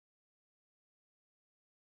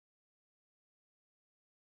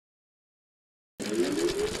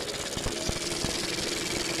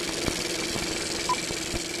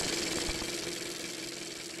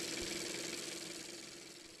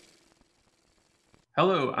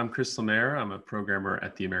Hello, I'm Chris Lemaire. I'm a programmer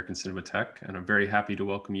at the American Cinematheque, and I'm very happy to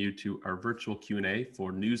welcome you to our virtual Q&A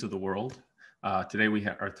for News of the World. Today we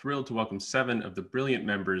are thrilled to welcome 7 of the brilliant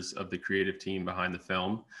members of the creative team behind the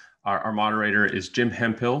film. Our moderator is Jim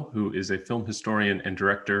Hemphill, who is a film historian and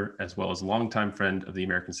director, as well as a longtime friend of the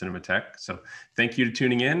American Cinematheque. So thank you for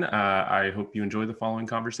tuning in. I hope you enjoy the following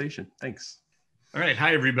conversation. Thanks. All right.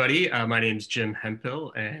 Hi, everybody. My name is Jim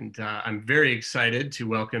Hemphill, and I'm very excited to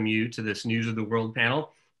welcome you to this News of the World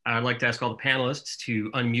panel. I'd like to ask all the panelists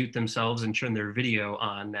to unmute themselves and turn their video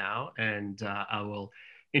on now, and I will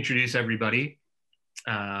introduce everybody.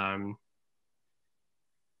 All right,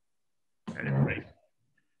 everybody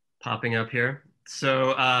popping up here.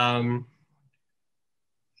 So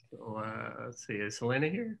let's see, is Helena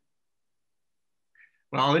here?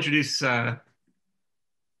 Well, I'll introduce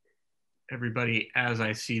everybody as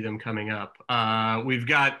I see them coming up. We've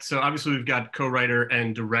got co-writer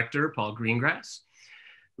and director Paul Greengrass.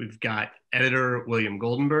 We've got editor William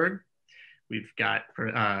Goldenberg. We've got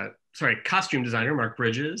costume designer Mark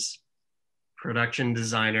Bridges, production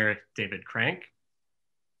designer David Crank,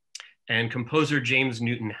 and composer James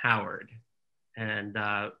Newton Howard. And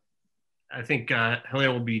I think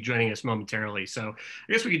Helena will be joining us momentarily. So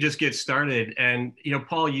I guess we could just get started. And,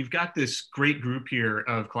 Paul, you've got this great group here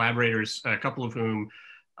of collaborators, a couple of whom,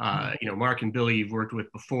 Mark and Billy you've worked with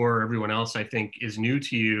before. Everyone else, I think, is new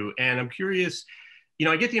to you. And I'm curious,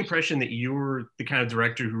 I get the impression that you're the kind of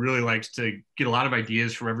director who really likes to get a lot of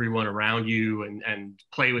ideas from everyone around you and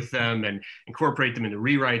play with them and incorporate them into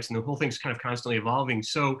rewrites. And the whole thing's kind of constantly evolving.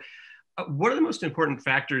 So what are the most important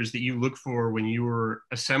factors that you look for when you're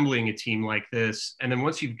assembling a team like this? And then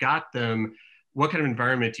once you've got them, what kind of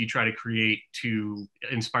environment do you try to create to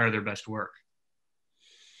inspire their best work?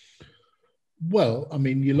 Well, I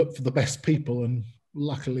mean, you look for the best people, and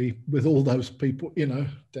luckily with all those people,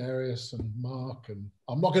 Dariusz and Mark, and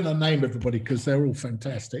I'm not going to name everybody because they're all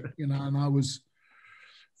fantastic, and I was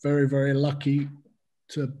very, very lucky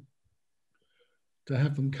to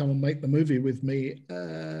have them come and make the movie with me.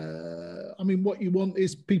 I mean, what you want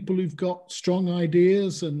is people who've got strong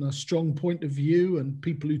ideas and a strong point of view, and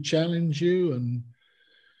people who challenge you and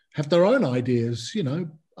have their own ideas,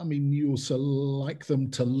 I mean, you also like them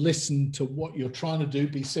to listen to what you're trying to do,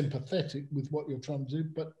 be sympathetic with what you're trying to do,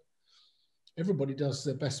 but everybody does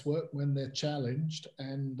their best work when they're challenged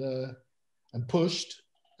and pushed.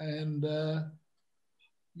 And,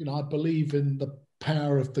 I believe in the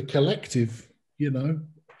power of the collective.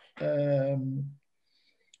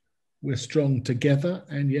 We're strong together,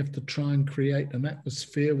 and you have to try and create an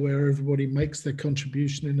atmosphere where everybody makes their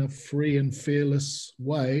contribution in a free and fearless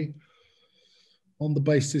way, on the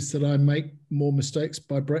basis that I make more mistakes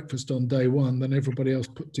by breakfast on day one than everybody else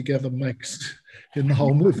put together makes in the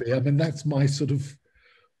whole movie. I mean, that's my sort of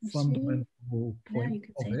fundamental point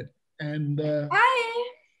of it. And hi.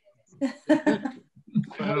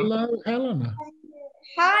 Hello, Helena.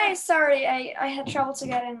 Hi, sorry, I had trouble to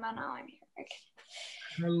get in, but now I'm here. Okay.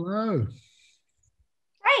 Hello.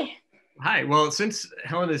 Hi. Hi. Well, since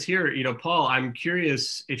Helena's here, Paul, I'm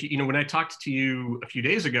curious if when I talked to you a few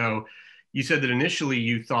days ago, you said that initially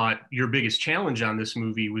you thought your biggest challenge on this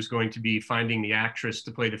movie was going to be finding the actress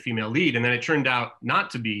to play the female lead, and then it turned out not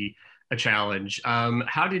to be a challenge.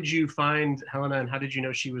 How did you find Helena, and how did you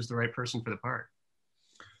know she was the right person for the part?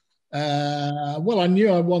 Well, I knew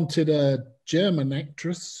I wanted a German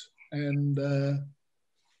actress, and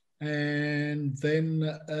then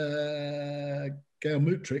Gail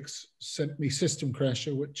Mutrix sent me System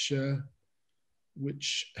Crasher,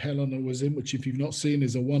 which Helena was in, which if you've not seen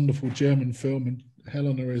is a wonderful German film, and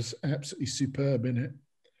Helena is absolutely superb in it.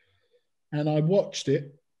 And I watched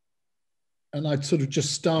it, and I'd sort of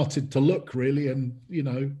just started to look really, and,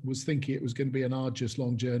 was thinking it was going to be an arduous,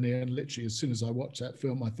 long journey. And literally as soon as I watched that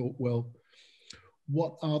film, I thought, well,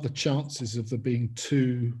 what are the chances of there being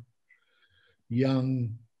 2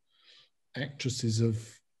 young actresses of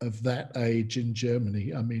that age in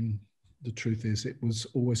Germany? I mean, the truth is it was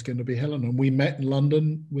always going to be Helena. And we met in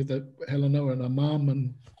London with Helena and her mum,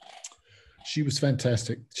 and she was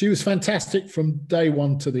fantastic. She was fantastic from day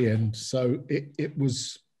one to the end. So it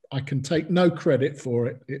was, I can take no credit for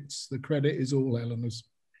it. The credit is all Helena's.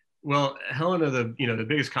 Well, Helena, the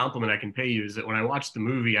biggest compliment I can pay you is that when I watched the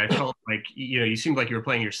movie, I felt like, you seemed like you were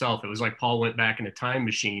playing yourself. It was like Paul went back in a time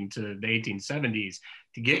machine to the 1870s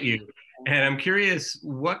to get you. And I'm curious,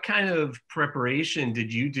 what kind of preparation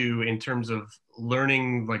did you do in terms of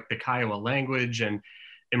learning like the Kiowa language and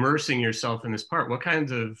immersing yourself in this part? What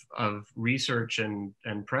kinds of research and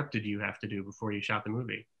prep did you have to do before you shot the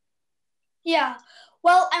movie? Yeah.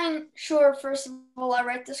 Well, I mean, sure, first of all, I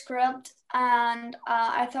read the script and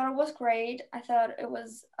I thought it was great. I thought it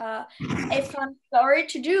was a fun story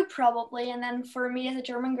to do, probably. And then for me as a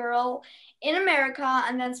German girl in America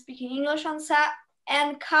and then speaking English on set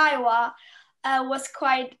and Kiowa was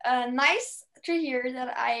quite nice to hear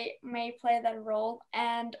that I may play that role.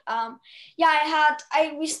 And yeah,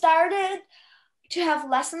 we started to have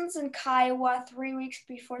lessons in Kiowa 3 weeks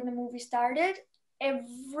before the movie started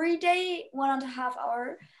every day, 1.5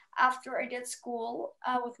 hours after I did school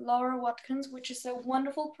with Laura Watkins, which is a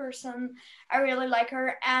wonderful person. I really like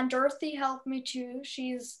her. And Dorothy helped me too.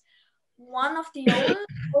 She's one of the oldest,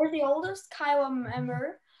 or the oldest Kiowa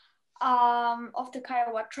member of the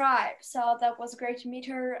Kiowa tribe. So that was great to meet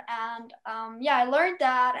her. And yeah, I learned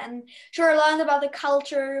that. And sure, I learned about the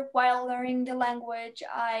culture while learning the language.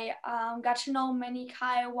 I got to know many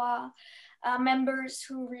Kiowa members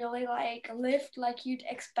who really like lived like you'd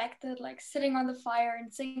expected, like sitting on the fire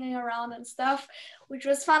and singing around and stuff, which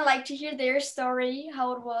was fun, like to hear their story,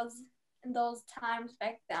 how it was in those times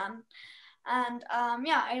back then. And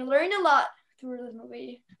yeah, I learned a lot through this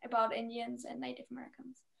movie about Indians and Native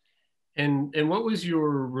Americans. And what was your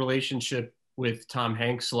relationship with Tom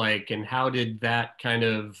Hanks like, and how did that kind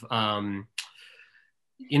of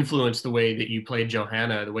influence the way that you played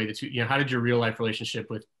Johanna, the way that you know, how did your real life relationship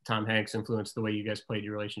with Tom Hanks influence the way you guys played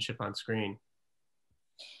your relationship on screen?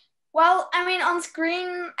 Well, I mean, on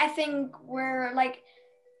screen, I think we're like,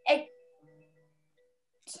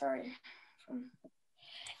 sorry,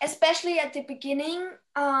 especially at the beginning,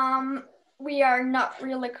 we are not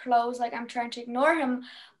really close. Like I'm trying to ignore him,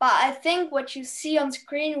 but I think what you see on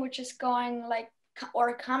screen, which is going like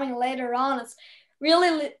or coming later on, is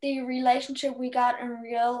really the relationship we got in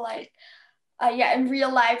real like in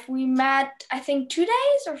real life. We met I think 2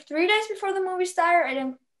 days or 3 days before the movie started. I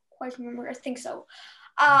don't quite remember. I think so.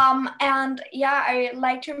 And yeah, I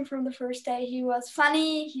liked him from the first day. He was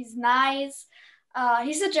funny. He's nice.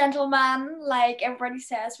 He's a gentleman, like everybody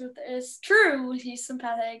says, which is true. He's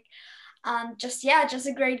sympathetic. And just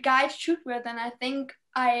a great guy to shoot with. And I think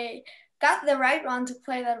I got the right one to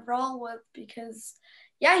play that role with because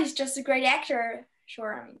yeah, he's just a great actor.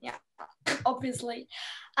 Sure, I mean, yeah, obviously.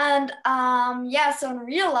 And yeah, so in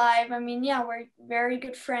real life, I mean, yeah, we're very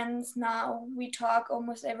good friends now. We talk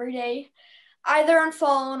almost every day, either on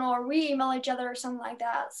phone or we email each other or something like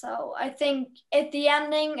that. So I think at the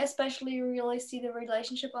ending, especially, you really see the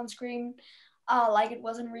relationship on screen like it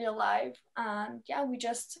was in real life. And yeah, we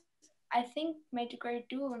just I think made a great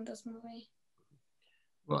duo in this movie.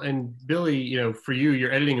 Well, and Billy, you know, for you,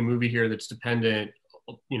 you're editing a movie here that's dependent,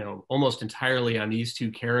 you know, almost entirely on these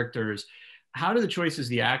two characters. How do the choices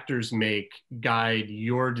the actors make guide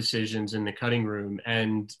your decisions in the cutting room?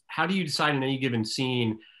 And how do you decide in any given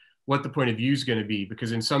scene what the point of view is going to be?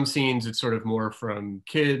 Because in some scenes, it's sort of more from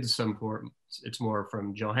kids, it's more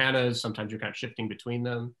from Johanna's, sometimes you're kind of shifting between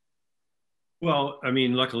them. Well, I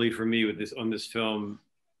mean, luckily for me with this film,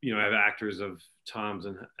 you know, I have actors of Tom's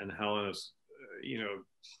and Helena's, you know,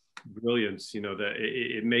 brilliance, you know, that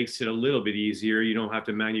it makes it a little bit easier. You don't have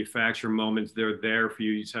to manufacture moments. They're there for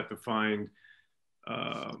you. You just have to find,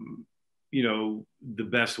 you know, the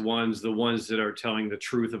best ones, the ones that are telling the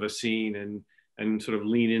truth of a scene and sort of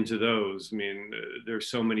lean into those. I mean, there's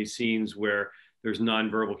so many scenes where there's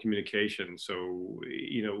nonverbal communication. So,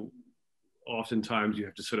 you know, oftentimes you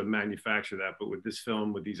have to sort of manufacture that. But with this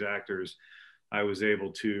film, with these actors, I was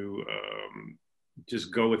able to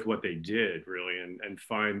just go with what they did, really, and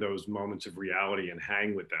find those moments of reality and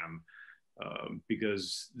hang with them.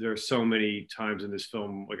 Because there are so many times in this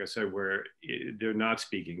film, like I said, where they're not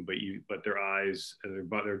speaking, but their eyes and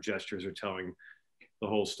their gestures are telling the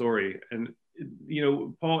whole story. And you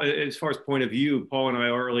know, Paul, as far as point of view, Paul and I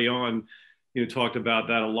early on, you know, talked about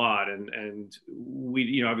that a lot, and we,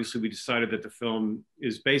 you know, obviously we decided that the film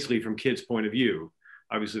is basically from kids' point of view.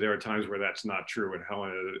 Obviously, there are times where that's not true. And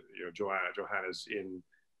Helena, you know, Johanna's in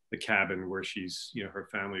the cabin where she's, you know, her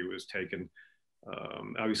family was taken.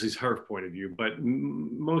 Obviously, it's her point of view, but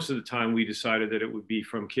most of the time we decided that it would be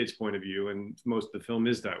from kids' point of view, and most of the film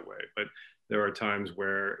is that way. But there are times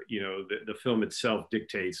where, you know, the film itself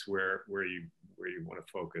dictates where you want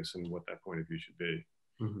to focus and what that point of view should be.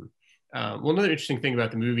 Mm-hmm. Well, another interesting thing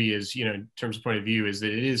about the movie is, you know, in terms of point of view, is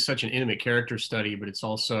that it is such an intimate character study, but it's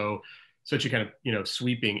also such a kind of, you know,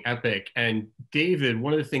 sweeping epic. And David,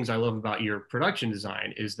 one of the things I love about your production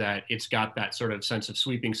design is that it's got that sort of sense of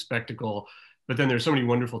sweeping spectacle, but then there's so many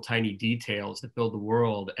wonderful tiny details that build the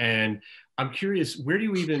world. And I'm curious, where do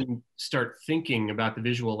you even start thinking about the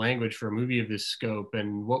visual language for a movie of this scope?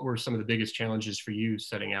 And what were some of the biggest challenges for you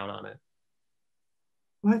setting out on it?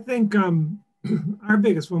 Well, I think our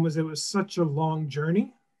biggest one was it was such a long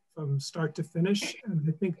journey from start to finish. And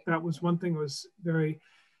I think that was one thing that was very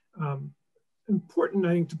important,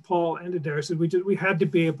 I think, to Paul and to Dariusz. We had to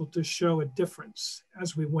be able to show a difference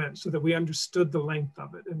as we went so that we understood the length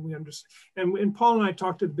of it. And we understood, and Paul and I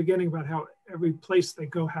talked at the beginning about how every place they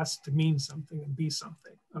go has to mean something and be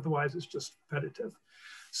something. Otherwise it's just repetitive.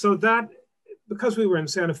 So that, because we were in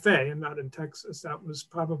Santa Fe and not in Texas, that was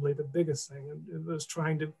probably the biggest thing. And it was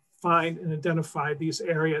trying to find and identify these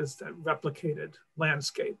areas that replicated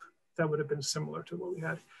landscape that would have been similar to what we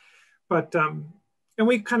had. But, and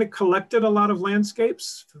we kind of collected a lot of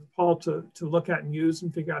landscapes for Paul to look at and use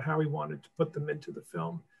and figure out how he wanted to put them into the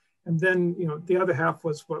film. And then, you know, the other half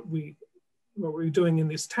was what we were doing in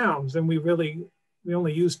these towns. And we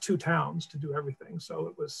only used 2 towns to do everything. So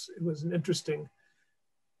it was an interesting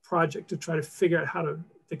project to try to figure out how to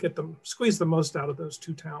get them, squeeze the most out of those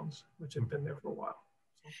 2 towns, which had been there for a while.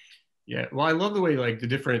 Yeah, well, I love the way like the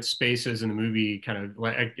different spaces in the movie kind of,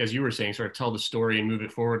 like, as you were saying, sort of tell the story and move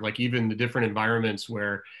it forward. Like even the different environments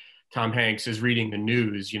where Tom Hanks is reading the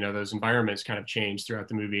news, you know, those environments kind of change throughout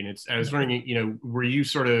the movie. And I was wondering, you know, were you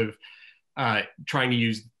sort of trying to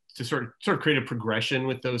use to sort of create a progression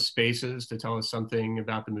with those spaces to tell us something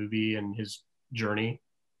about the movie and his journey?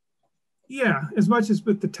 Yeah, as much as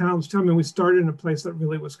with the towns. I mean, we started in a place that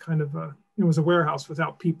really was kind of it was a warehouse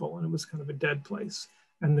without people, and it was kind of a dead place.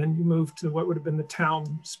 And then you moved to what would have been the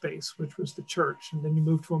town space, which was the church. And then you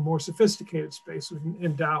moved to a more sophisticated space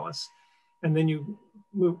in Dallas. And then you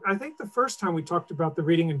moved, I think the first time we talked about the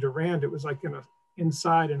reading in Durand, it was like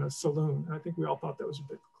inside in a saloon. And I think we all thought that was a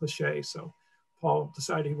bit cliche. So Paul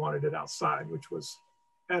decided he wanted it outside, which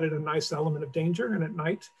added a nice element of danger and at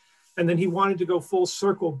night. And then he wanted to go full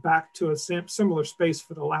circle back to a similar space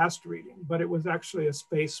for the last reading, but it was actually a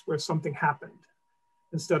space where something happened.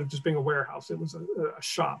 Instead of just being a warehouse, it was a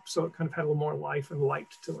shop. So it kind of had a little more life and light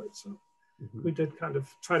to it. So we did kind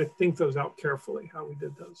of try to think those out carefully, how we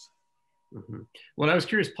did those. Well, I was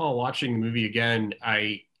curious, Paul, watching the movie again,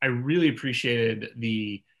 I really appreciated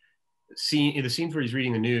the scenes where he's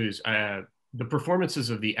reading the news. The performances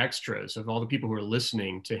of the extras, of all the people who are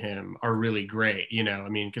listening to him, are really great. You know, I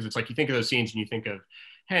mean, because it's like you think of those scenes and you think of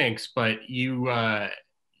Hanks, but you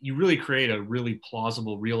really create a really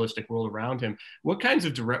plausible, realistic world around him. What kind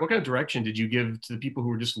of direction did you give to the people who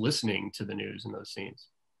were just listening to the news in those scenes?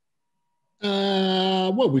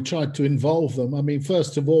 Well, we tried to involve them. I mean,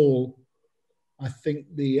 first of all, I think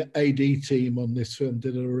the AD team on this film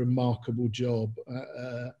did a remarkable job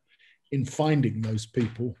in finding those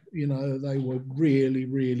people. You know, they were really,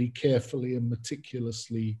 really carefully and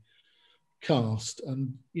meticulously cast.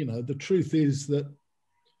 And, you know, the truth is that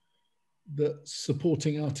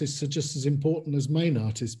supporting artists are just as important as main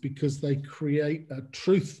artists because they create a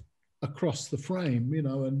truth across the frame, you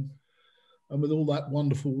know, and with all that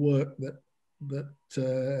wonderful work that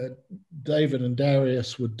David and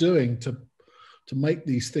Dariusz were doing to make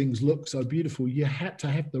these things look so beautiful, you had to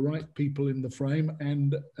have the right people in the frame,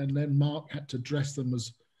 and then Mark had to dress them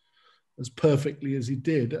as perfectly as he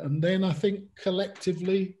did. And then I think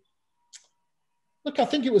collectively, look, I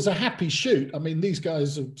think it was a happy shoot. I mean, these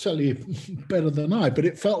guys will tell you better than I, but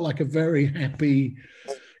it felt like a very happy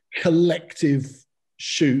collective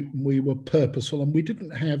shoot. And we were purposeful, and we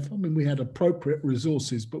didn't have, I mean, we had appropriate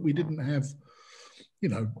resources, but we didn't have, you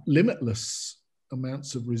know, limitless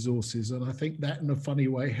amounts of resources. And I think that in a funny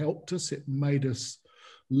way helped us. It made us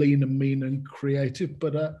lean and mean and creative.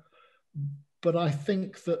 But I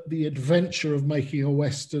think that the adventure of making a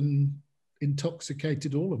Western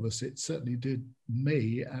intoxicated all of us. It certainly did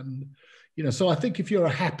me. And, you know, so I think if you're a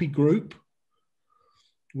happy group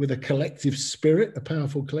with a collective spirit, a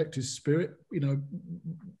powerful collective spirit, you know,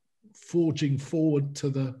 forging forward to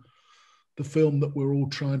the film that we're all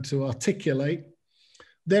trying to articulate,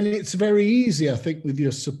 then it's very easy, I think, with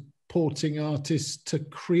your supporting artists to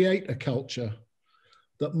create a culture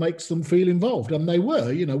that makes them feel involved. And they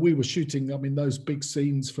were, you know, we were shooting, I mean, those big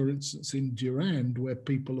scenes, for instance, in Durand, where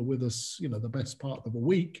people are with us, you know, the best part of a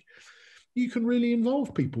week, you can really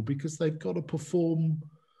involve people because they've got to perform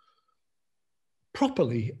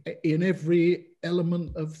properly in every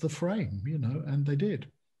element of the frame, you know, and they did.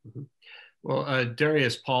 Well,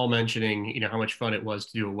 Dariusz, Paul mentioning, you know, how much fun it was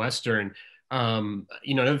to do a Western. You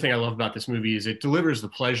know, another thing I love about this movie is it delivers the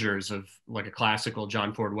pleasures of like a classical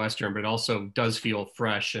John Ford Western, but it also does feel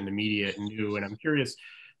fresh and immediate and new. And I'm curious,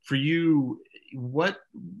 for you,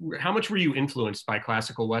 how much were you influenced by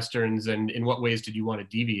classical Westerns, and in what ways did you want to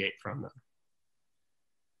deviate from them?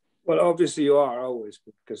 Well, obviously you are always,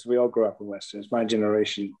 because we all grew up in Westerns, my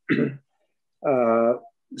generation.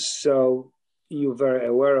 So, you're very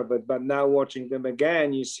aware of it. But now watching them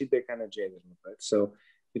again, you see they're kind of jaded a bit. So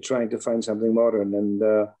you're trying to find something modern. And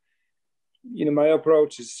you know, my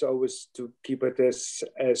approach is always to keep it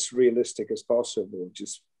as realistic as possible.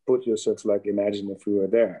 Just put yourself, like, imagine if we were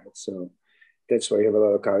there. So that's why you have a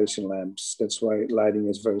lot of kerosene lamps. That's why lighting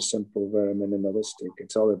is very simple, very minimalistic.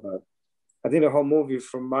 It's all about, I think the whole movie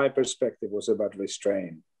from my perspective was about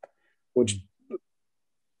restraint, which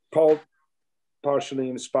Paul partially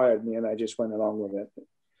inspired me, and I just went along with it.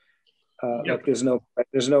 Like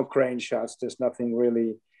there's no crane shots. There's nothing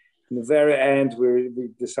really. In the very end, we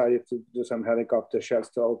decided to do some helicopter shots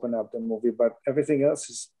to open up the movie, but everything else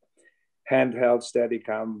is handheld,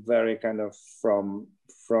 Steadicam, very kind of from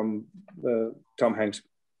Tom Hanks'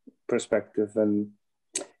 perspective,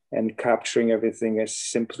 and capturing everything as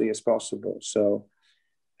simply as possible. So,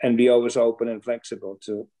 and be always open and flexible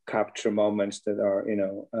to capture moments that are, you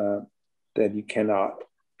know, that you cannot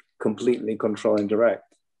completely control and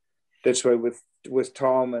direct. That's why with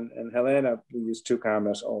Tom and Helena, we used 2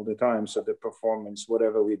 cameras all the time. So the performance,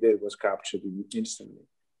 whatever we did, was captured instantly.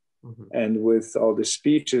 Mm-hmm. And with all the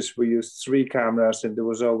speeches, we used 3 cameras, and there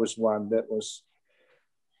was always one that was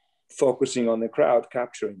focusing on the crowd,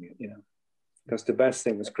 capturing it, you know. Because the best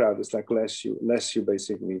thing with crowd is like less you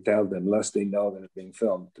basically tell them, less they know that it's being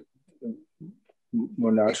filmed,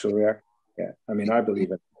 more natural reaction. Yeah, I mean, I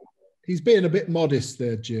believe it. He's being a bit modest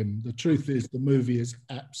there, Jim. The truth is, the movie is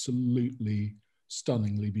absolutely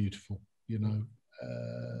stunningly beautiful, you know.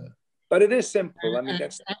 But it is simple. I mean,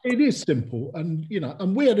 it is simple, and you know,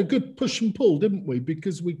 and we had a good push and pull, didn't we?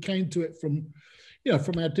 Because we came to it from, you know,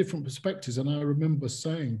 from our different perspectives. And I remember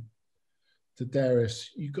saying to Dariusz,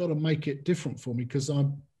 "You got to make it different for me, because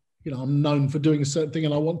I'm known for doing a certain thing,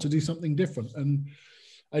 and I want to do something different."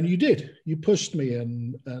 And you did. You pushed me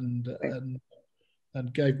and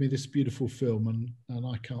gave me this beautiful film, and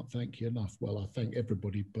I can't thank you enough. Well, I thank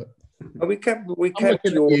everybody, but we kept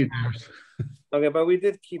your okay, but we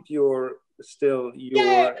did keep your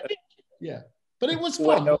yeah. But it was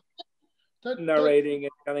fun. Narrating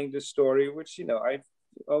and telling the story, which, you know, I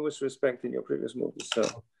always respect in your previous movies.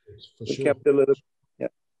 So we kept a little. Yeah,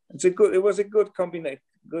 it was a good combination,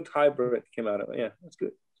 good hybrid came out of it. Yeah, that's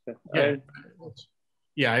good. Yeah.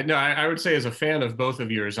 Yeah, no, I would say as a fan of both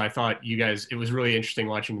of yours, I thought you guys, it was really interesting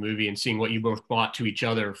watching the movie and seeing what you both brought to each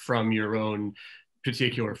other from your own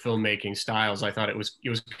particular filmmaking styles. I thought it was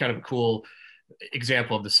kind of a cool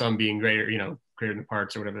example of the sum being greater, you know, greater than the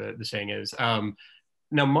parts, or whatever the saying is.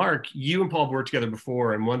 Now, Mark, you and Paul worked together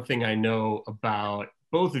before, and one thing I know about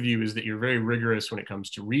both of you is that you're very rigorous when it comes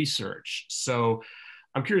to research. So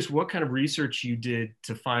I'm curious what kind of research you did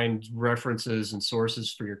to find references and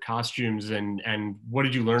sources for your costumes, and what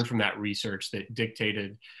did you learn from that research that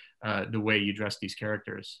dictated the way you dressed these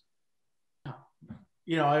characters?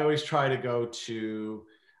 You know, I always try to go to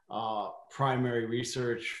primary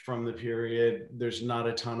research from the period. There's not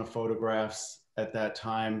a ton of photographs at that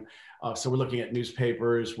time. So we're looking at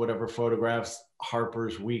newspapers, whatever photographs,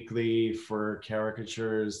 Harper's Weekly for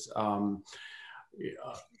caricatures,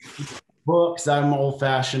 books. I'm old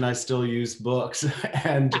fashioned. I still use books,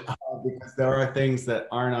 and because there are things that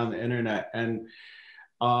aren't on the internet. And,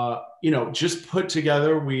 you know, just put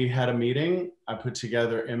together, we had a meeting. I put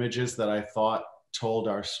together images that I thought told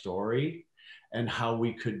our story and how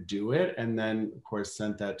we could do it. And then, of course,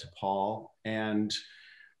 sent that to Paul. And,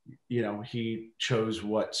 you know, he chose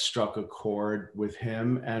what struck a chord with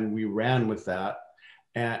him, and we ran with that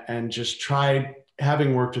and just tried.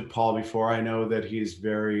 Having worked with Paul before, I know that he's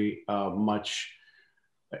very much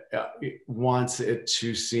wants it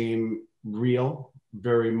to seem real,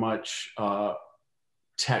 very much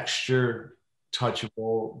texture,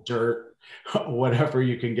 touchable, dirt, whatever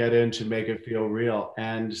you can get in to make it feel real.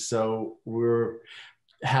 And so we're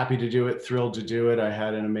happy to do it, thrilled to do it. I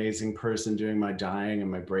had an amazing person doing my dyeing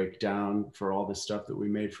and my breakdown for all the stuff that we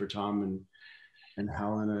made for Tom and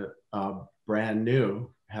Helena, brand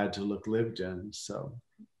new, had to look lived in. So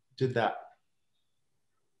did that.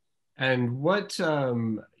 And what,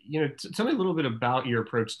 you know, tell me a little bit about your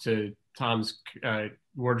approach to Tom's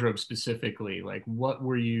wardrobe specifically. Like, what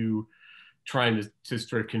were you trying to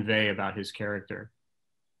sort of convey about his character?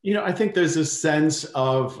 You know, I think there's a sense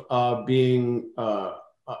of being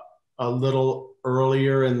a little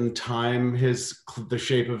earlier in time. The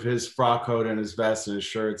shape of his frock coat and his vest and his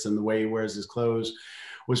shirts and the way he wears his clothes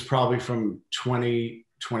was probably from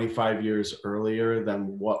 25 years earlier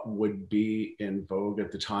than what would be in vogue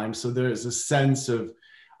at the time. So there's a sense of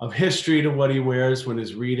history to what he wears when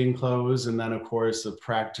he's reading clothes. And then, of course, a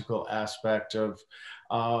practical aspect of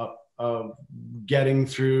getting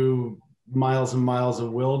through miles and miles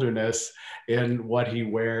of wilderness in what he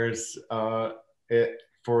wears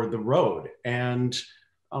for the road. And,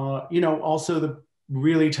 also the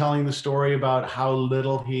really telling the story about how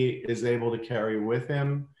little he is able to carry with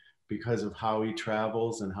him because of how he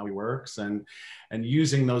travels and how he works, and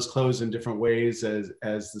using those clothes in different ways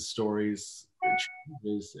as the stories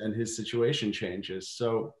changes and his situation changes.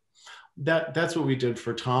 So that's what we did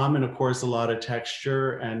for Tom. And of course, a lot of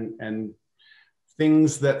texture and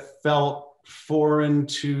things that felt foreign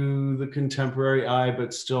to the contemporary eye,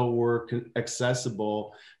 but still were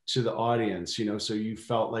accessible to the audience, so you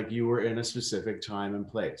felt like you were in a specific time and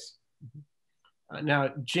place. Now,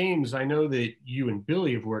 James, I know that you and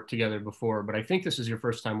Billy have worked together before, but I think this is your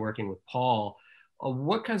first time working with Paul.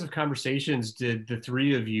 What kinds of conversations did the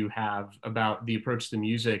three of you have about the approach to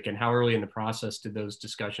music, and how early in the process did those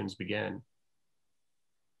discussions begin?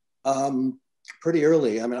 Pretty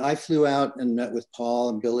early. I mean, I flew out and met with Paul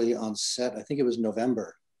and Billy on set. I think it was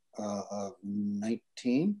November of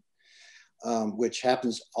 19, which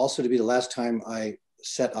happens also to be the last time I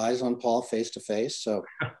set eyes on Paul face to face. So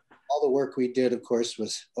all the work we did, of course,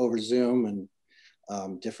 was over Zoom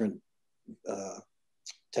and different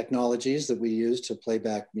technologies that we use to play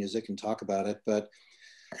back music and talk about it. But,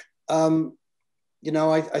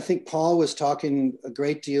 I think Paul was talking a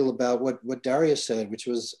great deal about what Dariusz said, which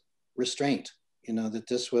was restraint, that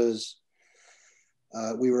this was,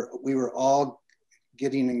 we were all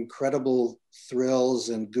getting incredible thrills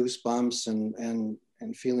and goosebumps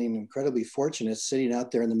and feeling incredibly fortunate sitting out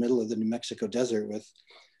there in the middle of the New Mexico desert with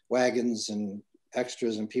wagons and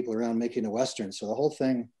extras and people around making a Western. So the whole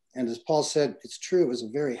thing, and as Paul said, it's true, it was a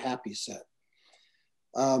very happy set.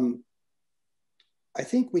 I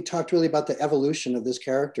think we talked really about the evolution of this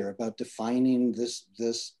character, about defining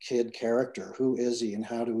this kid character. Who is he, and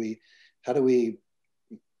how do we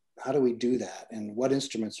do that, and what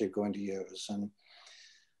instruments are you going to use? And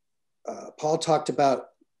Paul talked about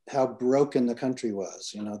how broken the country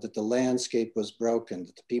was, that the landscape was broken,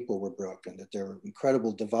 that the people were broken, that there were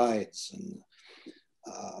incredible divides, and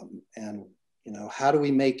how do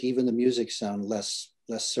we make even the music sound less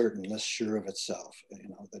certain, less sure of itself,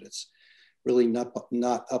 that it's really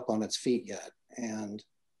not up on its feet yet. And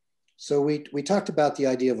so we talked about the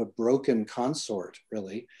idea of a broken consort,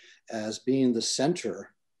 really, as being the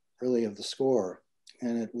center, really, of the score.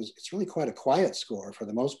 And it's really quite a quiet score for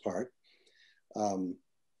the most part.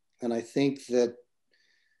 And I think that,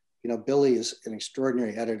 Billy is an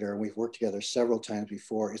extraordinary editor, and we've worked together several times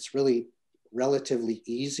before. It's really relatively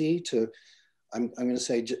easy to, I'm going to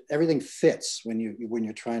say, everything fits when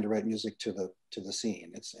you're trying to write music to the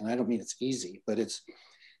scene. And I don't mean it's easy, but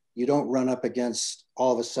you don't run up against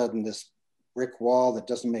all of a sudden this brick wall that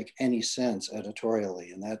doesn't make any sense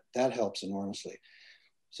editorially, and that helps enormously.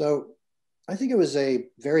 So I think it was a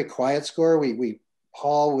very quiet score.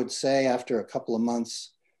 Paul would say after a couple of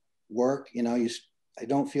months work, I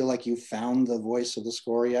don't feel like you found the voice of the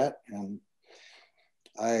score yet. And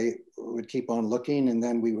I would keep on looking, and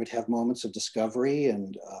then we would have moments of discovery.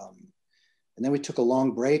 And then we took a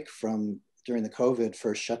long break during the COVID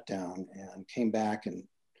first shutdown, and came back, and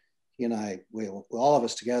he and I, all of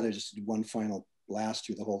us together, just did one final blast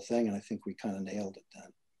through the whole thing. And I think we kind of nailed it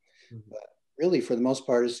then. Mm-hmm. But really, for the most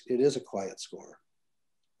part, it is a quiet score.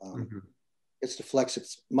 It's to flex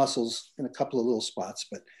its muscles in a couple of little spots,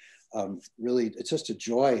 but really, it's just a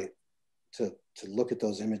joy to look at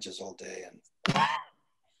those images all day and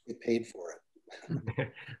get paid for it.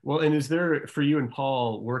 Well, and is there, for you and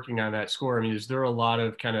Paul working on that score, I mean, is there a lot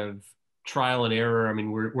of kind of trial and error? I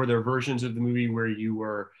mean, were there versions of the movie where you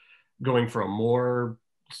were going for a more,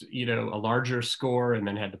 a larger score and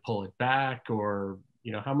then had to pull it back? Or,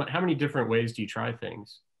 how many different ways do you try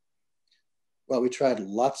things? Well, we tried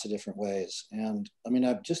lots of different ways. And I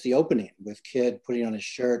mean, just the opening with Kid putting on his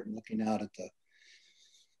shirt and looking out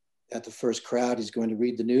at the first crowd he's going to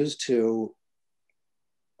read the news to,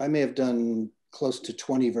 I may have done close to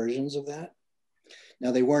 20 versions of that.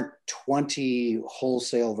 Now, they weren't 20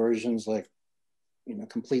 wholesale versions, like,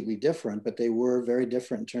 completely different, but they were very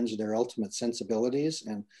different in terms of their ultimate sensibilities.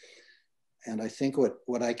 And I think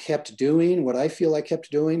what I kept doing, what I feel I kept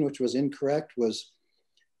doing, which was incorrect, was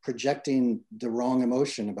projecting the wrong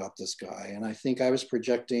emotion about this guy. And I think I was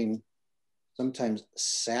projecting sometimes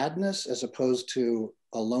sadness as opposed to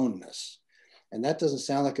aloneness. And that doesn't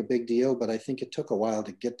sound like a big deal, but I think it took a while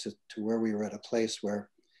to get to where we were at a place where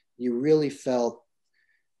you really felt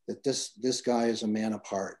that this guy is a man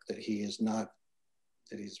apart, that he's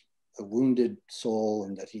a wounded soul,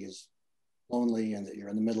 and that he is lonely, and that you're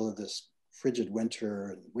in the middle of this frigid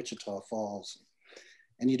winter in Wichita Falls.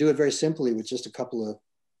 And you do it very simply with just a couple of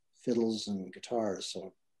fiddles and guitars.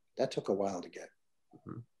 So that took a while to get.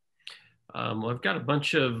 Well, I've got a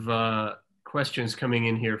bunch of questions coming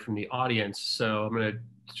in here from the audience. So I'm going to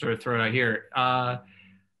sort of throw it out here.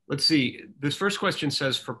 Let's see. This first question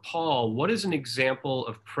says, for Paul, what is an example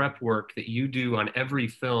of prep work that you do on every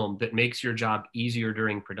film that makes your job easier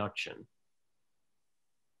during production?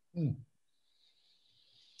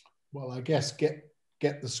 Well, I guess get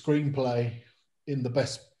the screenplay in the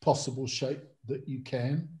best possible shape that you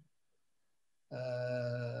can,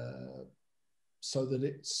 so that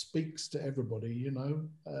it speaks to everybody, you know,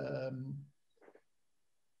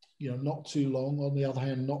 not too long. On the other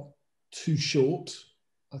hand, not too short.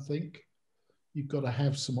 I think you've got to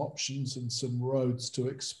have some options and some roads to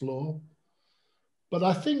explore. But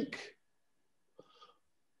I think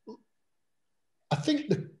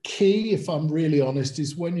the key, if I'm really honest,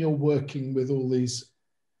 is when you're working with all these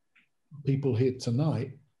people here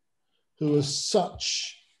tonight who are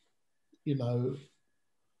such,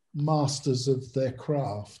 masters of their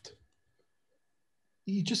craft.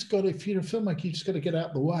 You just got to, if you're a filmmaker, you just got to get out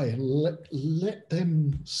of the way and let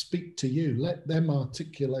them speak to you, let them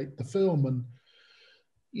articulate the film. And,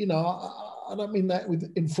 I don't mean that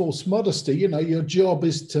with enforced modesty. Your job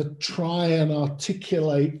is to try and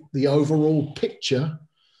articulate the overall picture.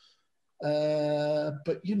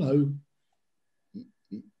 But,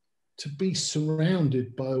 to be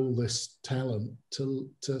surrounded by all this talent, to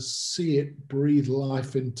see it breathe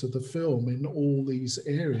life into the film in all these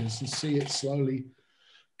areas and see it slowly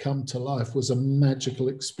come to life was a magical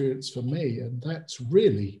experience for me. And that's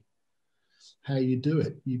really how you do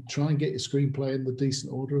it. You try and get your screenplay in the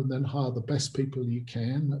decent order and then hire the best people you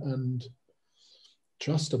can and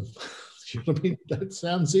trust them. You know what I mean? That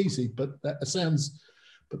sounds easy, but that's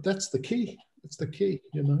the key. It's the key,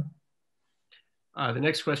 The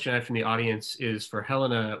next question I have from the audience is for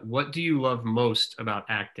Helena. What do you love most about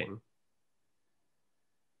acting?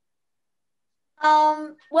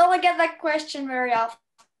 Well, I get that question very often.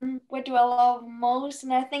 What do I love most?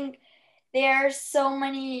 And I think there's so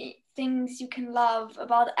many things you can love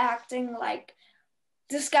about acting, like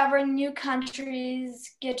discovering new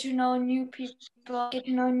countries, get to know new people, get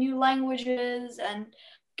to know new languages, and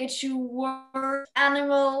get to work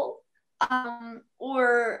animal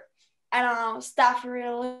or I don't know, stuff you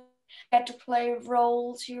really get to play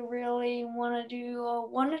roles you really want to do or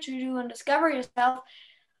wanted to do and discover yourself.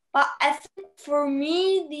 But I think for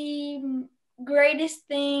me, the greatest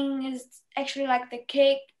thing is actually like the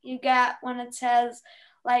kick you get when it says,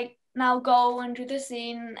 like, now go and do the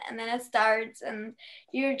scene, and then it starts, and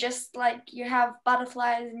you're just like, you have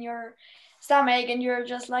butterflies in your stomach, and you're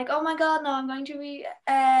just like, oh my God, now I'm going to be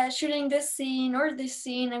shooting this scene or this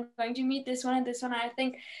scene. I'm going to meet this one and this one. I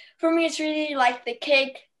think for me, it's really like the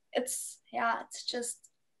kick. I just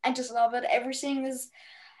love it. Every scene is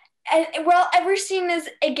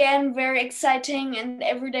again very exciting, and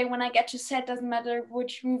every day when I get to set, doesn't matter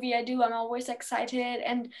which movie I do, I'm always excited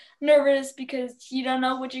and nervous because you don't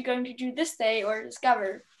know what you're going to do this day or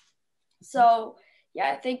discover. So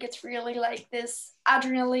yeah, I think it's really like this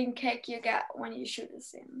adrenaline kick you get when you shoot a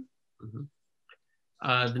scene.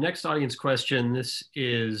 The next audience question, this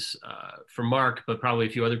is for Mark, but probably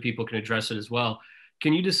a few other people can address it as well.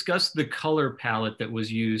 Can you discuss the color palette that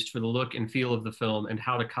was used for the look and feel of the film and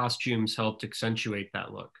how the costumes helped accentuate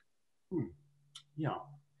that look? Yeah.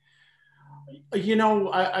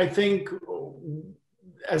 I think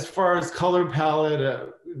as far as color palette,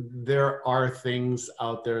 there are things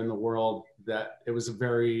out there in the world that it was a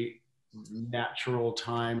very natural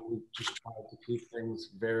time. We just tried to keep things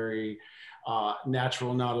very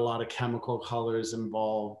natural, not a lot of chemical colors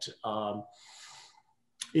involved.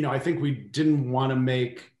 I think we didn't want to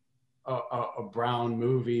make a brown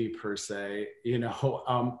movie per se.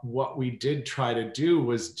 What we did try to do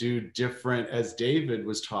was do different, as David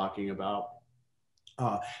was talking about,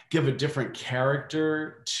 give a different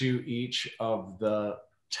character to each of the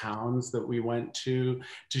towns that we went to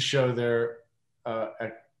show their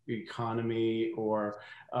economy or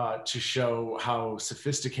to show how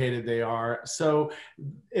sophisticated they are. So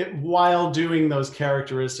while doing those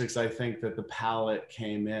characteristics, I think that the palette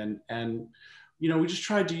came in, and we just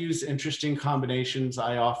tried to use interesting combinations.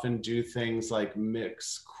 I often do things like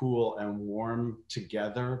mix cool and warm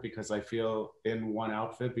together because I feel in one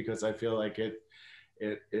outfit, because I feel like it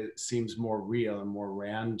seems more real and more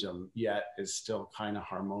random, yet is still kind of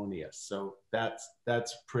harmonious. So that's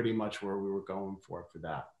pretty much where we were going for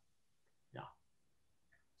that. Yeah.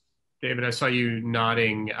 David, I saw you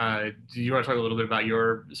nodding. Do you want to talk a little bit about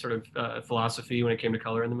your sort of philosophy when it came to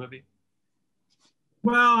color in the movie?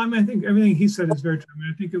 Well, I think everything he said is very true.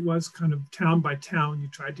 I think it was kind of town by town. You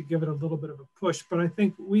tried to give it a little bit of a push, but I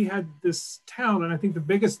think we had this town, and I think the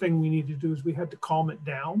biggest thing we needed to do is we had to calm it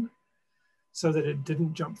down. so that it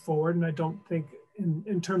didn't jump forward. And I don't think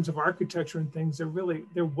in terms of architecture and things,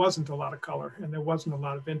 there wasn't a lot of color, and there wasn't a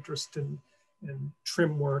lot of interest in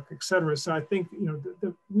trim work, et cetera. So I think, you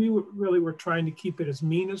know, we really were trying to keep it as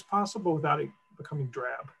mean as possible without it becoming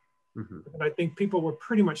drab. Mm-hmm. And I think people were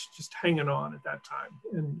pretty much just hanging on at that time.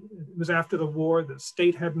 And it was after the war, the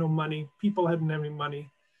state had no money, people hadn't any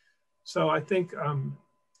money. So I think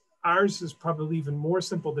ours is probably even more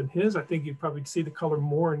simple than his. I think you'd probably see the color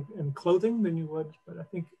more in clothing than you would, but I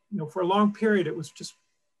think, you know, for a long period, it was just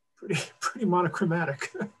pretty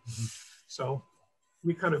monochromatic. Mm-hmm. So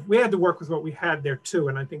we had to work with what we had there too.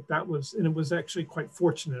 And I think and it was actually quite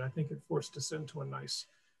fortunate. I think it forced us into a nice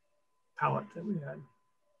palette that we had.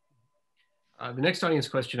 The next audience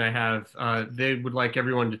question I have, they would like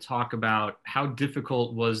everyone to talk about how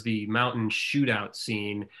difficult was the mountain shootout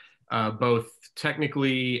scene, both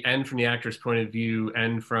technically and from the actor's point of view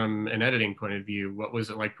and from an editing point of view. What was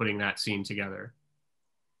it like putting that scene together?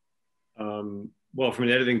 Well, from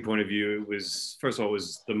an editing point of view, it was, first of all, it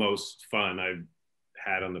was the most fun I've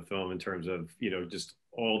had on the film in terms of, you know, just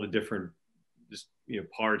all the different, just, you know,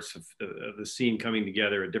 parts of the scene coming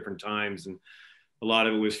together at different times. And a lot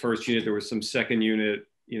of it was first unit. There was some second unit,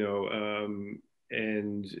 you know,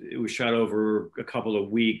 and it was shot over a couple of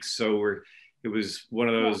weeks. So it was one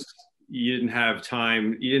of those, you didn't have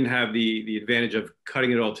time, you didn't have the advantage of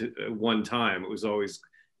cutting it all to one time. It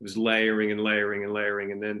was layering and layering and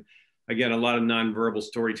layering. And then again, a lot of nonverbal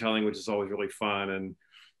storytelling, which is always really fun. And,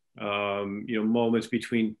 you know, moments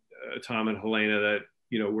between Tom and Helena that,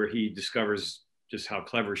 you know, where he discovers just how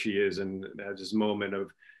clever she is and has this moment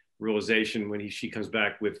of realization when she comes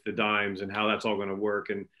back with the dimes and how that's all going to work,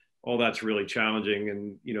 and all that's really challenging.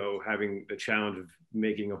 And, you know, having the challenge of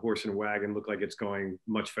making a horse and wagon look like it's going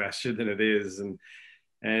much faster than it is. And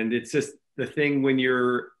it's just the thing when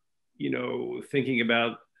you're, you know, thinking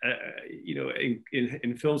about, you know,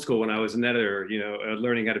 in film school, when I was an editor, you know,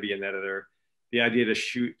 learning how to be an editor, the idea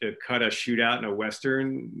to cut a shootout in a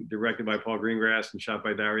Western directed by Paul Greengrass and shot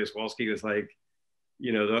by Dariusz Wolski was like,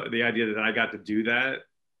 you know, the idea that I got to do that,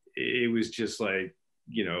 it was just like,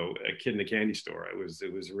 you know, a kid in a candy store. It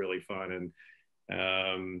was really fun.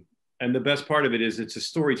 And the best part of it is it's a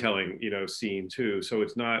storytelling, you know, scene too. So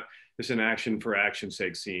it's not just an action for action's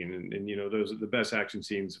sake scene. And you know, those are the best action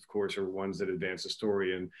scenes, of course, are ones that advance the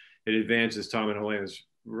story, and it advances Tom and Helena's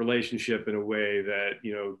relationship in a way that,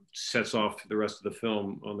 you know, sets off the rest of the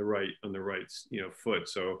film on the right, you know, foot.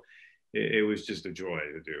 So it was just a joy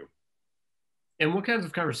to do. And what kinds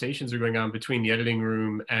of conversations are going on between the editing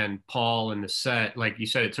room and Paul and the set? Like you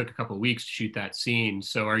said, it took a couple of weeks to shoot that scene.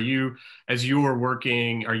 So are you, as you were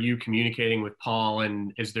working, are you communicating with Paul,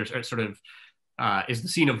 and is there sort of, is the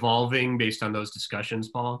scene evolving based on those discussions,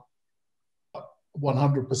 Paul?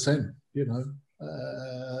 100%, you know.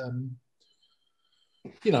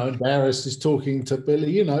 You know, and Dariusz is talking to Billy,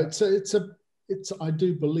 you know, it's I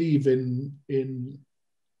do believe in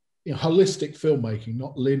you know, holistic filmmaking,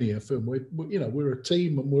 not linear film. You know, we're a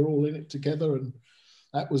team and we're all in it together, and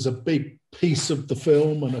that was a big piece of the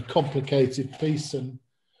film and a complicated piece. And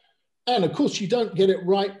of course, you don't get it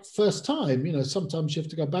right first time. You know, sometimes you have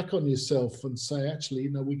to go back on yourself and say, actually,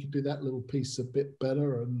 you know, we could do that little piece a bit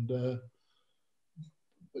better. And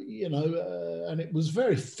you know, and it was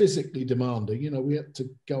very physically demanding. You know, we had to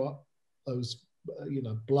go up those you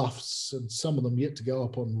know, bluffs, and some of them yet to go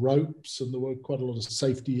up on ropes, and there were quite a lot of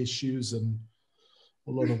safety issues and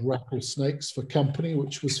a lot of rattlesnakes for company,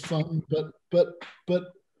 which was fun, but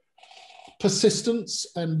persistence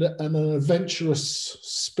and an adventurous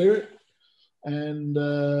spirit. And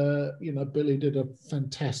you know, Billy did a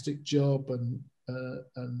fantastic job,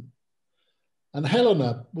 and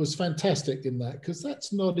Helena was fantastic in that, because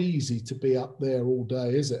that's not easy to be up there all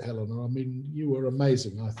day, is it, Helena? I mean, you were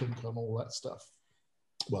amazing, I think, on all that stuff.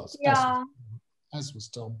 Well, yeah, as was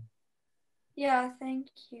Tom. Yeah, thank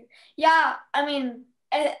you. Yeah, I mean,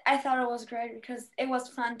 I thought it was great because it was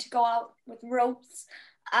fun to go out with ropes.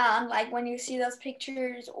 Like when you see those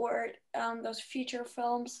pictures or those feature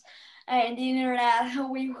films in the internet,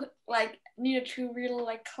 we like needed to really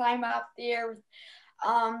like climb up there with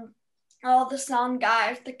all the sound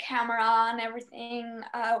guys, the camera and everything.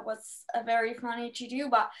 Was very funny to do,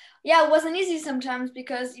 but yeah, it wasn't easy sometimes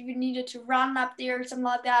because you needed to run up there or something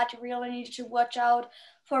like that. You really needed to watch out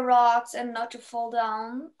for rocks and not to fall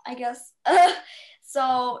down, I guess.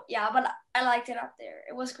 So yeah, but I liked it up there.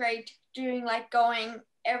 It was great doing like going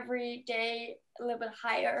every day a little bit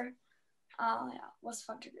higher. Yeah, it was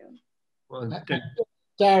fun to do. Well,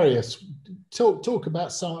 Dariusz, talk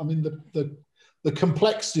about some. I mean, the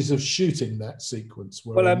complexities of shooting that sequence.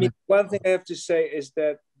 Well, I mean, one thing I have to say is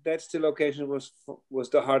that that's the location was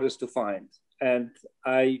the hardest to find. And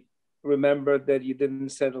I remember that you didn't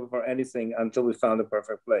settle for anything until we found a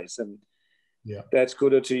perfect place. And yeah, that's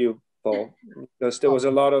kudos to you, Paul, because there was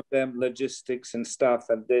a lot of them logistics and stuff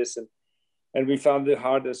and this, and we found the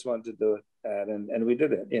hardest one to do it at, and we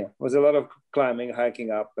did it. Yeah, it was a lot of climbing,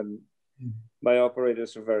 hiking up, and my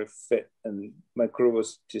operators were very fit, and my crew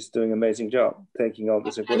was just doing an amazing job taking all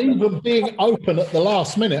this equipment. And even being open at the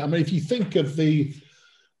last minute. I mean, if you think of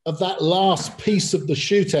that last piece of the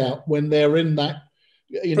shootout when they're in that,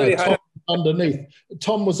 you know, Tom underneath.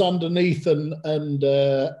 Tom was underneath, and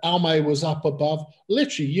Almay was up above.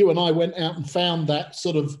 Literally, you and I went out and found that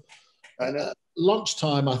sort of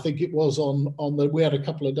lunchtime. I think it was on the. We had a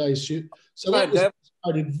couple of days shoot, so that was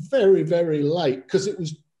decided very, very late because it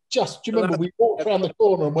was just. Do you remember we walked around the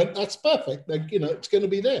corner and went, "That's perfect." Like, you know, it's going to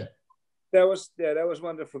be there. That was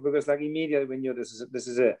wonderful because like immediately we knew this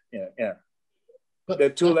is it. Yeah. But there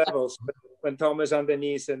are two levels. When Tom is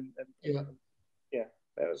underneath and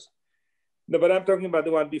that was. No, but I'm talking about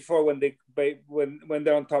the one before when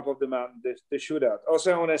they're on top of the mountain, the shootout.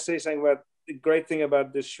 Also, I want to say something about the great thing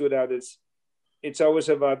about this shootout is it's always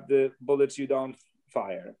about the bullets you don't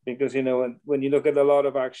fire, because you know when you look at a lot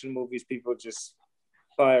of action movies, people just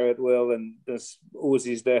fire at will, and there's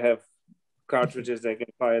Uzis that have cartridges that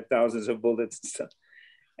can fire thousands of bullets and stuff.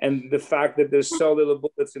 And the fact that there's so little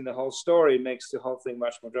bullets in the whole story makes the whole thing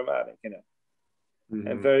much more dramatic, you know.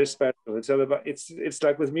 And very special. It's all about. It's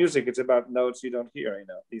like with music. It's about notes you don't hear. You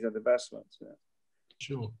know, these are the best ones. You know?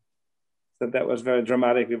 Sure. So that was very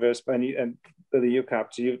dramatically very special. And Billy, you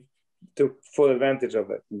took full advantage of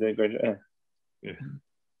it. Yeah.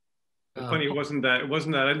 Funny, it wasn't that.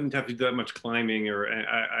 I didn't have to do that much climbing, or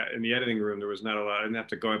in the editing room there was not a lot. I didn't have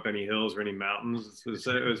to go up any hills or any mountains. It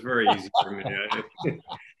was very easy for me. I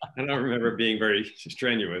don't remember being very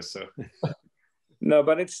strenuous. So. No,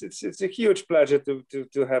 but it's a huge pleasure to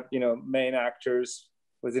have, you know, main actors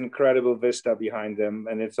with incredible vista behind them,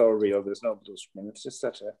 and it's all real. There's no blue screen. It's just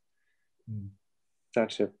such a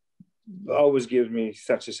always gives me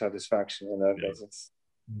such a satisfaction, you know, because it's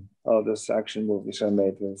all those action movies are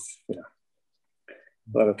made with, you know,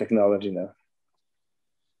 a lot of technology now,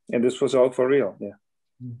 and this was all for real. Yeah.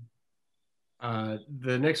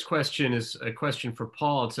 The next question is a question for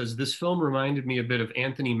Paul. It says, this film reminded me a bit of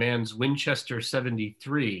Anthony Mann's Winchester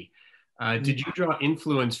 73. Did you draw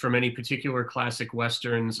influence from any particular classic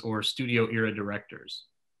Westerns or studio era directors?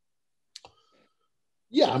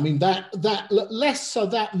 Yeah, I mean, that less so,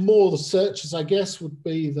 that more The Searchers, I guess, would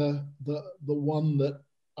be the one that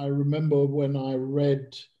I remember when I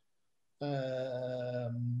read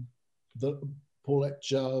the Paulette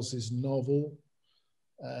Giles' novel.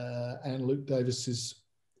 And Luke Davis's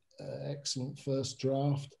excellent first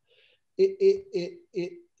draft.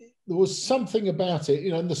 There was something about it,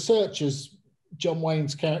 you know. In The Searchers, John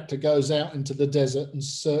Wayne's character goes out into the desert and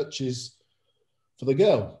searches for the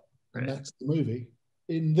girl, and that's the movie.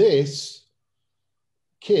 In this,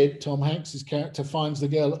 kid, Tom Hanks's character, finds the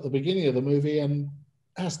girl at the beginning of the movie and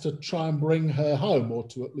has to try and bring her home, or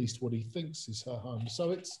to at least what he thinks is her home.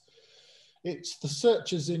 So it's The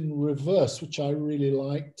Searchers in reverse, which I really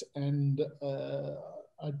liked. And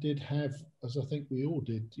I did have, as I think we all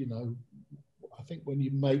did, you know, I think when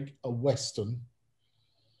you make a Western,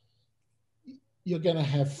 you're going to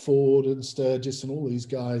have Ford and Sturgis and all these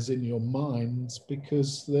guys in your minds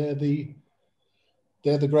because they're the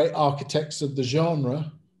great architects of the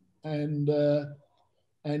genre. And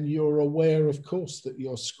you're aware, of course, that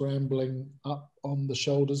you're scrambling up on the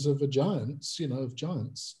shoulders of giants, or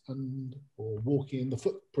walking in the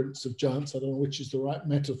footprints of giants. I don't know which is the right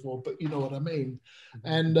metaphor, but you know what I mean.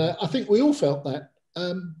 And I think we all felt that.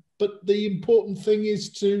 But the important thing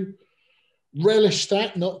is to relish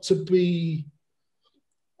that, not to be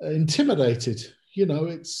intimidated. You know,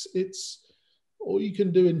 it's all you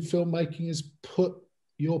can do in filmmaking is put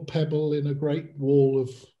your pebble in a great wall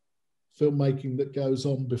of filmmaking that goes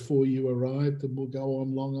on before you arrived and will go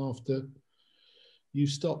on long after you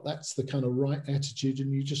stop. That's the kind of right attitude,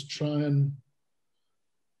 and you just try and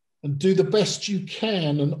do the best you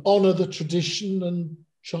can and honor the tradition and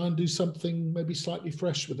try and do something maybe slightly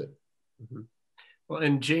fresh with it. Mm-hmm. Well,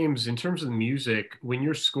 and James, in terms of the music, when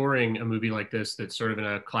you're scoring a movie like this that's sort of in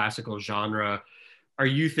a classical genre, are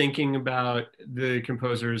you thinking about the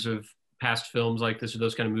composers of past films like this or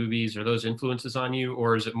those kind of movies, or those influences on you,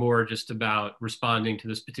 or is it more just about responding to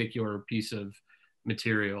this particular piece of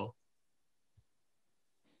material?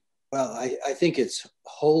 Well, I think it's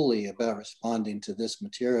wholly about responding to this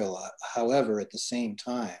material. However, at the same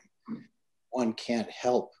time, one can't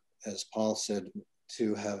help, as Paul said,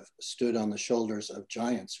 to have stood on the shoulders of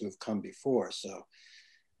giants who have come before. So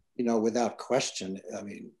you know, without question. I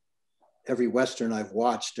mean, every Western I've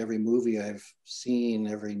watched, every movie I've seen,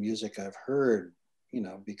 every music I've heard, you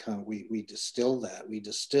know, we distill that. We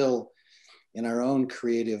distill in our own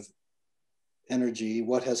creative energy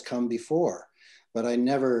what has come before. But I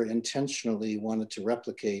never intentionally wanted to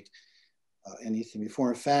replicate anything before.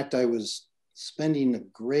 In fact, I was spending a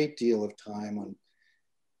great deal of time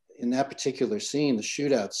in that particular scene, the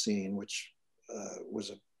shootout scene, which was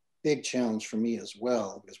a big challenge for me as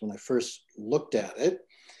well, because when I first looked at it,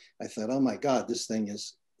 I thought, oh my God, this thing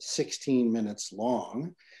is 16 minutes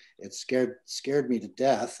long. It scared me to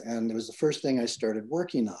death. And it was the first thing I started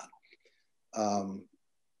working on.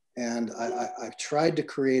 And I tried to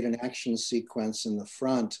create an action sequence in the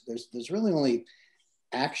front. There's really only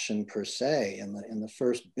action per se in the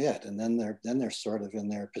first bit, and then they're sort of in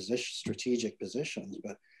their strategic positions.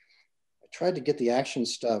 But I tried to get the action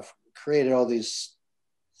stuff, created all these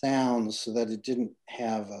sounds so that it didn't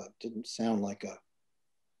sound like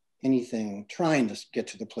anything, trying to get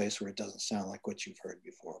to the place where it doesn't sound like what you've heard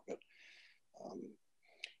before. But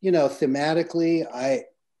you know, thematically,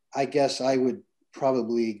 I guess I would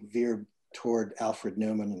probably veer toward Alfred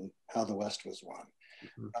Newman and How the West Was Won.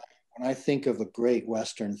 Mm-hmm. When I think of a great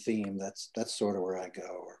Western theme, that's sort of where I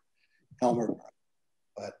go, or Elmer.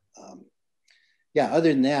 But yeah, other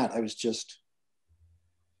than that, I was just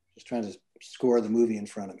trying to score the movie in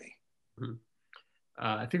front of me. Mm-hmm.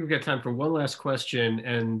 I think we've got time for one last question,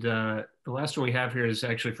 and the last one we have here is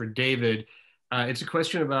actually for David. It's a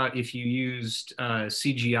question about if you used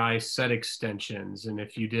CGI set extensions, and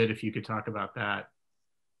if you did, if you could talk about that.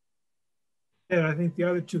 Yeah, I think the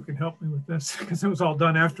other two can help me with this because it was all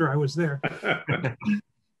done after I was there.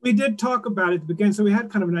 We did talk about it at the beginning, so we had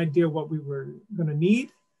kind of an idea what we were going to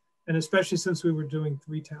need, and especially since we were doing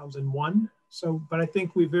 3 towns in one. So, but I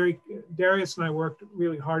think Dariusz and I worked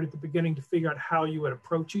really hard at the beginning to figure out how you would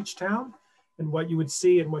approach each town and what you would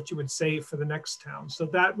see and what you would say for the next town. So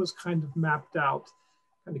that was kind of mapped out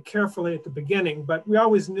kind of carefully at the beginning, but we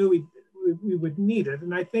always knew we would need it.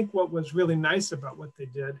 And I think what was really nice about what they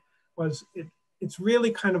did was it's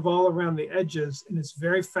really kind of all around the edges, and it's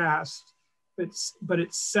very fast, but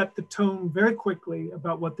it set the tone very quickly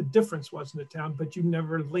about what the difference was in the town, but you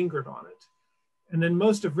never lingered on it. And then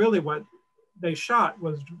most of really what they shot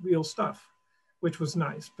was real stuff, which was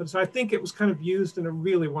nice. But so I think it was kind of used in a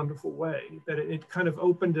really wonderful way, that it kind of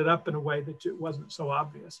opened it up in a way that it wasn't so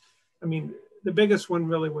obvious. I mean, the biggest one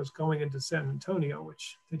really was going into San Antonio,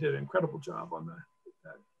 which they did an incredible job on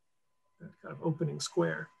that kind of opening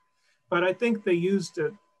square. But I think they used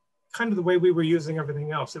it kind of the way we were using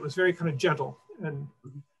everything else. It was very kind of gentle and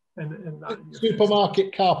not in your supermarket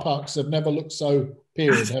face. Car parks have never looked so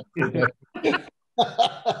period.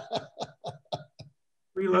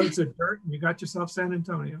 3 loads of dirt and you got yourself San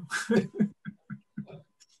Antonio.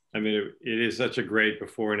 I mean, it is such a great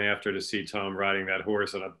before and after to see Tom riding that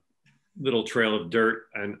horse on a little trail of dirt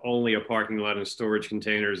and only a parking lot and storage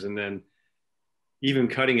containers, and then even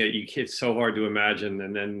cutting it, it's so hard to imagine.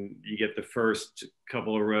 And then you get the first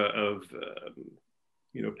couple of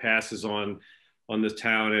passes on this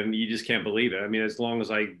town, and you just can't believe it. I mean, as long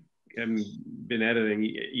as I have been editing,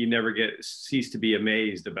 you never cease to be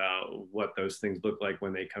amazed about what those things look like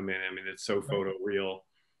when they come in. I mean, it's so photo real.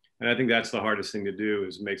 And I think that's the hardest thing to do,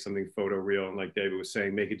 is make something photo real. And like David was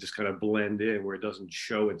saying, make it just kind of blend in where it doesn't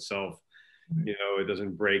show itself. You know, it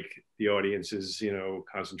doesn't break the audience's,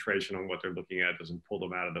 concentration on what they're looking at, doesn't pull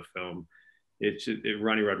them out of the film.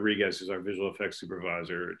 Ronnie Rodriguez, who's our visual effects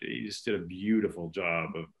supervisor, he just did a beautiful job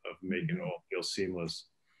of making it all feel seamless.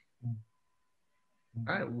 All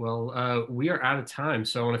right, well, we are out of time.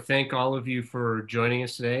 So I want to thank all of you for joining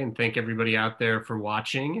us today, and thank everybody out there for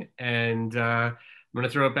watching. And I'm going to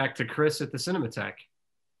throw it back to Chris at the Cinematheque.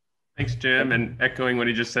 Thanks, Jim. And echoing what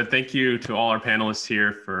he just said, thank you to all our panelists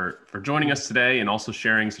here for joining us today and also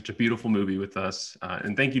sharing such a beautiful movie with us.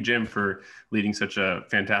 And thank you, Jim, for leading such a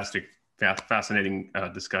fantastic, fascinating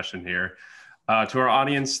discussion here. To our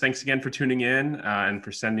audience, thanks again for tuning in and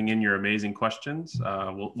for sending in your amazing questions.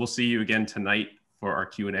 We'll see you again tonight for our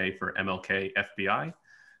Q&A for MLK FBI.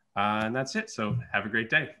 And that's it. So have a great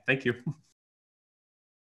day. Thank you.